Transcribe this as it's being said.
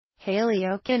Hayley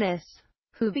Okines,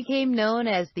 who became known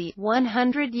as the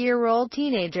 100-year-old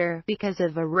teenager because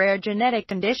of a rare genetic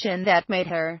condition that made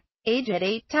her age at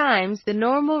 8 times the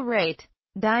normal rate,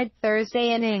 died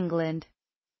Thursday in England.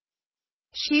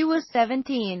 She was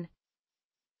 17.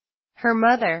 Her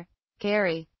mother,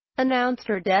 Carrie, announced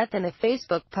her death in a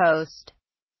Facebook post.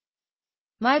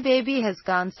 "My baby has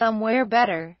gone somewhere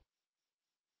better.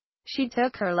 She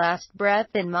took her last breath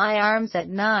in my arms at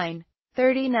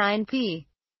 9:39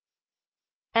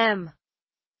 p.m.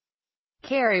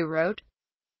 Carrie wrote.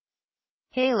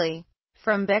 Hayley,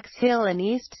 from Bexhill in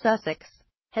East Sussex,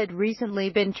 had recently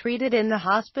been treated in the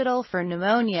hospital for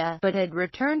pneumonia, but had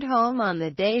returned home on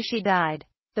the day she died,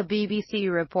 the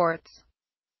BBC reports.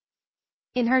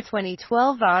 In her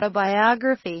 2012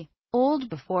 autobiography, Old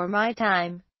Before My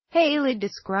Time, Hayley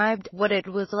described what it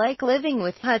was like living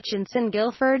with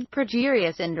Hutchinson-Gilford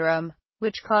progeria syndrome,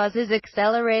 which causes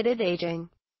accelerated aging.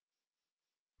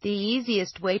 "The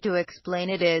easiest way to explain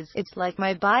it is, it's like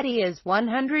my body is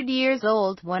 100 years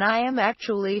old when I am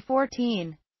actually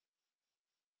 14.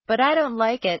 But I don't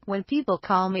like it when people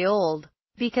call me old,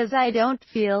 because I don't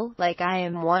feel like I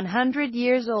am 100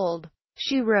 years old,"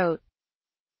 she wrote.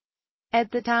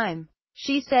 At the time,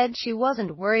 she said she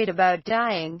wasn't worried about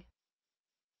dying.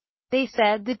 "They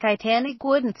said the Titanic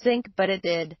wouldn't sink, but it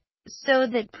did. So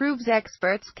that proves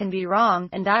experts can be wrong,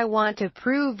 and I want to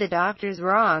prove the doctors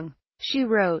wrong," she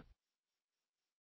wrote.